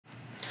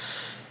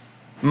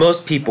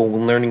Most people,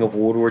 when learning of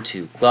World War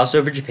II, gloss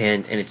over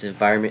Japan and its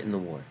environment in the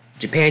war.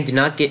 Japan did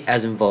not get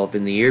as involved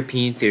in the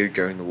European theater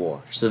during the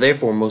war, so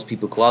therefore most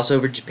people gloss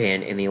over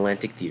Japan and the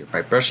Atlantic theater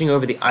by brushing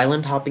over the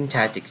island-hopping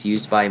tactics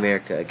used by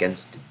America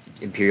against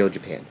Imperial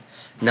Japan,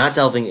 not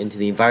delving into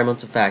the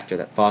environmental factor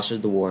that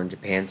fostered the war on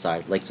Japan's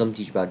side, like some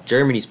teach about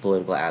Germany's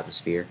political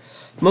atmosphere.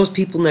 Most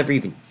people never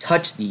even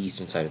touch the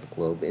eastern side of the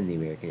globe in the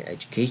American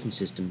education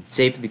system,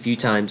 save for the few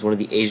times one of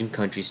the Asian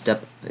countries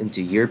step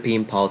into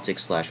European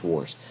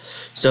politics/wars.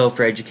 So,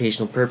 for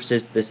educational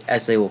purposes, this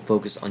essay will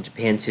focus on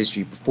Japan's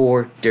history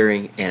before,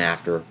 during, and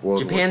after World War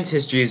II. Japan's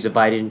history is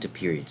divided into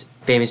periods.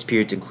 Famous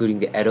periods including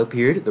the Edo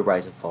period, the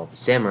rise and fall of the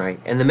samurai,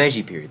 and the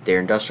Meiji period, their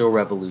industrial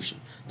revolution.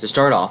 To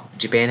start off,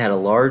 Japan had a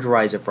large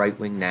rise of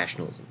right-wing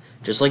nationalism,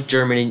 just like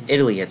Germany and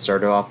Italy had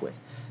started off with.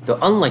 Though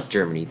unlike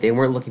Germany, they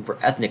weren't looking for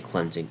ethnic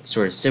cleansing.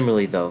 Sort of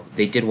similarly, though,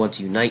 they did want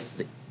to unite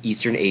the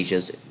Eastern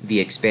Asias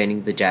via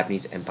expanding the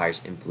Japanese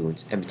Empire's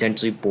influence and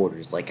potentially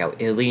borders, like how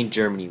Italy and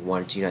Germany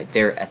wanted to unite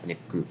their ethnic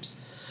groups.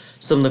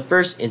 Some of the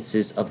first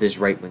instances of this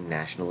right-wing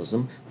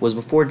nationalism was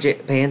before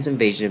Japan's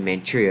invasion of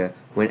Manchuria,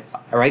 when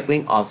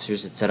right-wing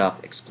officers had set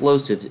off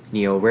explosives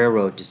near a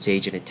railroad to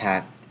stage an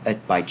attack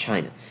by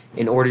China,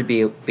 in order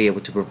to be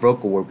able to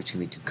provoke a war between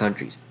the two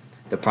countries.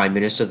 The Prime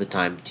Minister of the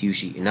time,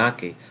 Tsuyoshi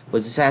Inake,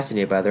 was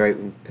assassinated by the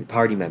right-wing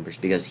party members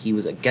because he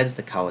was against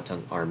the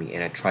Kawato army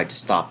and had tried to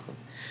stop them.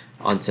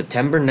 On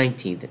September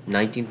 19,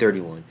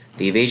 1931,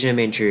 the invasion of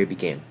Manchuria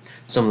began.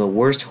 Some of the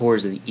worst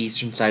horrors of the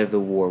eastern side of the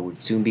war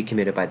would soon be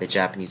committed by the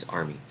Japanese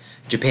army.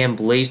 Japan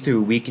blazed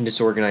through weak and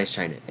disorganized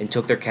China and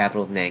took their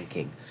capital of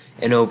Nanking,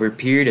 and over a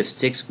period of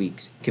 6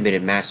 weeks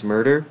committed mass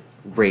murder,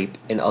 rape,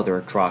 and other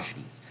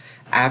atrocities.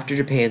 After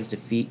Japan's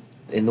defeat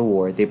in the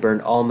war, they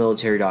burned all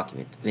military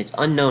documents, and it's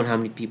unknown how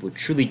many people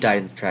truly died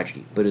in the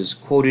tragedy, but it was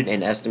quoted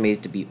and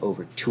estimated to be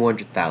over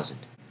 200,000.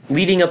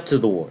 Leading up to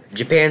the war,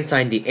 Japan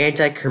signed the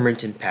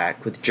Anti-Comintern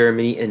Pact with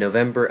Germany in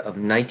November of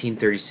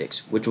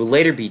 1936, which would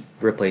later be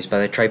replaced by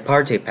the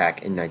Tripartite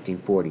Pact in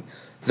 1940.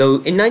 Though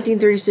in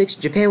 1936,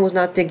 Japan was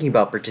not thinking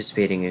about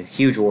participating in a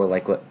huge war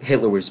like what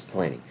Hitler was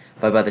planning,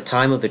 but by the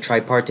time of the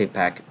Tripartite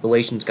Pact,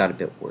 relations got a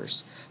bit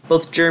worse.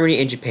 Both Germany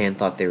and Japan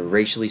thought they were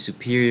racially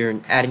superior,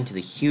 and adding to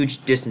the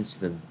huge distance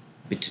to them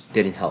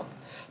didn't help.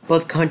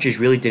 Both countries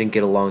really didn't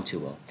get along too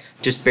well,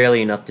 just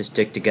barely enough to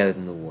stick together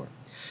in the war.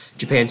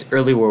 Japan's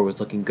early war was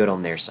looking good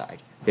on their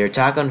side. Their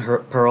attack on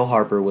Pearl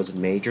Harbor was a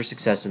major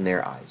success in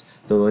their eyes,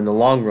 though in the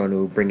long run it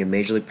would bring a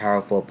majorly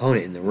powerful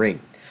opponent in the ring.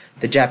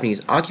 The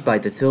Japanese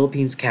occupied the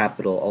Philippines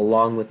capital.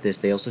 Along with this,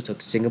 they also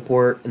took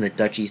Singapore and the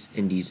Dutch East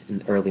Indies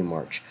in early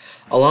March,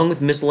 along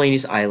with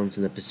miscellaneous islands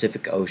in the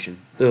Pacific Ocean,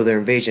 though their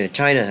invasion of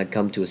China had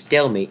come to a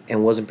stalemate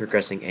and wasn't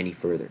progressing any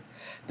further.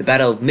 The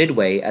Battle of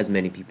Midway, as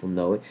many people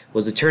know it,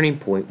 was the turning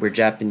point where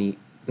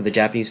the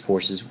Japanese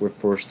forces were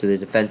forced to the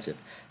defensive.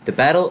 The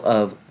Battle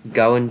of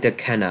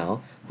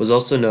Guadalcanal was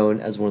also known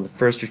as one of the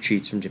first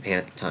retreats from Japan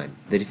at the time.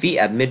 The defeat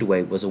at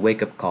Midway was a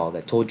wake-up call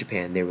that told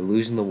Japan they were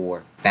losing the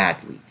war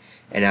badly,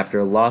 and after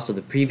a loss of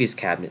the previous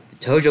cabinet, the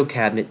Tojo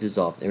cabinet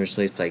dissolved and was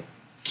replaced by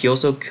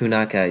Kyoso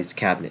Kunakai's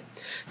cabinet.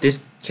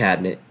 This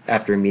cabinet,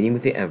 after a meeting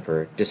with the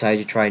emperor,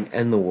 decided to try and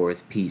end the war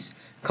with peace,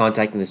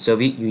 contacting the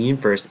Soviet Union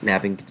first and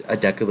having a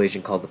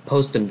declaration called the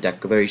Potsdam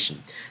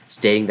Declaration,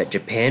 stating that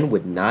Japan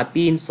would not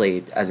be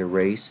enslaved as a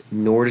race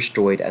nor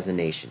destroyed as a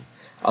nation,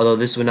 although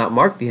this would not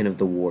mark the end of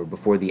the war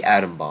before the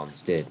atom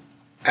bombs did.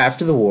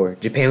 After the war,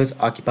 Japan was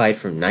occupied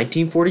from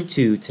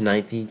 1942 to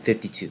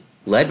 1952.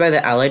 Led by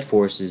the Allied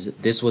forces,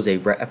 this was a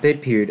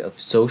rapid period of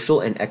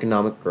social and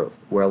economic growth,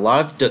 where a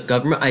lot of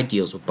government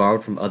ideals were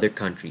borrowed from other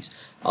countries.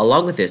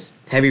 Along with this,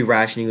 heavy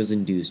rationing was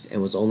induced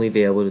and was only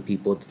available to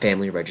people with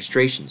family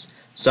registrations.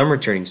 Some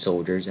returning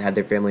soldiers had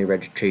their family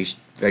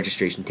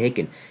registration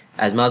taken.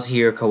 As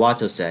Masajiro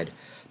Kawato said,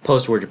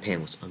 post-war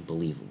Japan was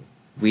unbelievable.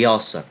 We all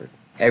suffered.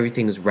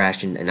 Everything was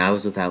rationed and I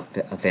was without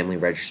a family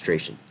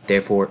registration.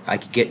 Therefore, I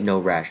could get no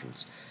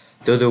rations.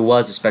 Though there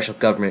was a special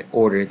government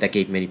order that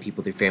gave many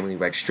people their family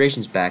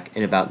registrations back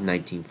in about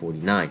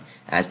 1949,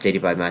 as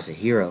stated by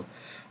Masajiro,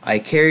 I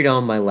carried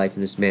on my life in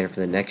this manner for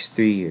the next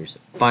 3 years.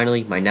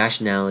 Finally, my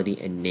nationality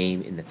and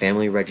name in the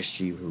family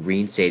registry were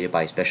reinstated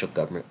by a special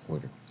government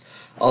order.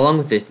 Along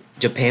with this,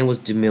 Japan was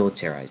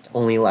demilitarized,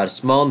 only allowed a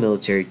small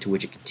military to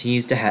which it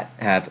continues to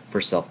have for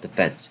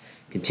self-defense.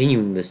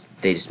 Continuing this,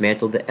 they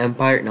dismantled the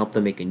empire and helped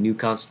them make a new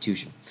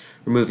constitution,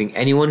 removing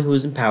anyone who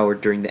was in power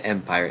during the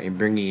empire and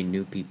bringing in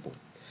new people.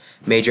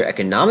 Major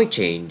economic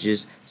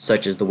changes,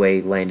 such as the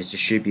way land is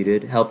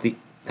distributed,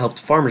 helped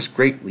farmers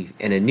greatly,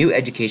 and a new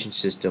education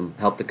system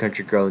helped the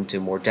country grow into a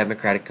more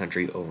democratic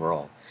country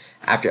overall.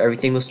 After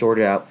everything was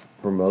sorted out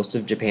for most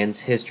of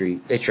Japan's history,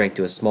 it shrank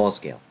to a small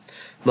scale.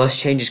 Most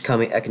changes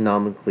coming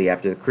economically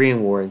after the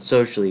Korean War and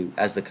socially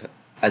as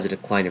a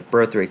decline of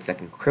birth rates that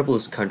can cripple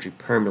this country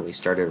permanently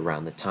started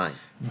around the time.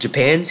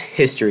 Japan's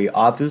history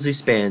obviously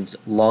spans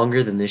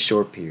longer than this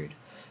short period,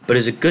 but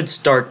is a good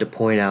start to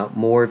point out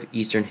more of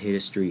Eastern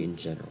history in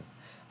general.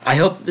 I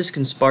hope that this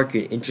can spark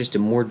your interest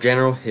in more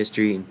general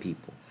history and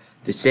people.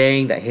 The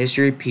saying that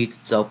history repeats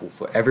itself will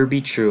forever be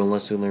true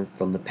unless we learn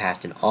from the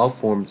past in all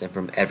forms and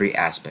from every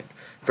aspect.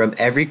 From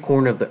every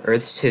corner of the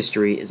Earth's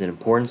history is an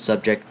important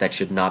subject that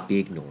should not be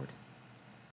ignored.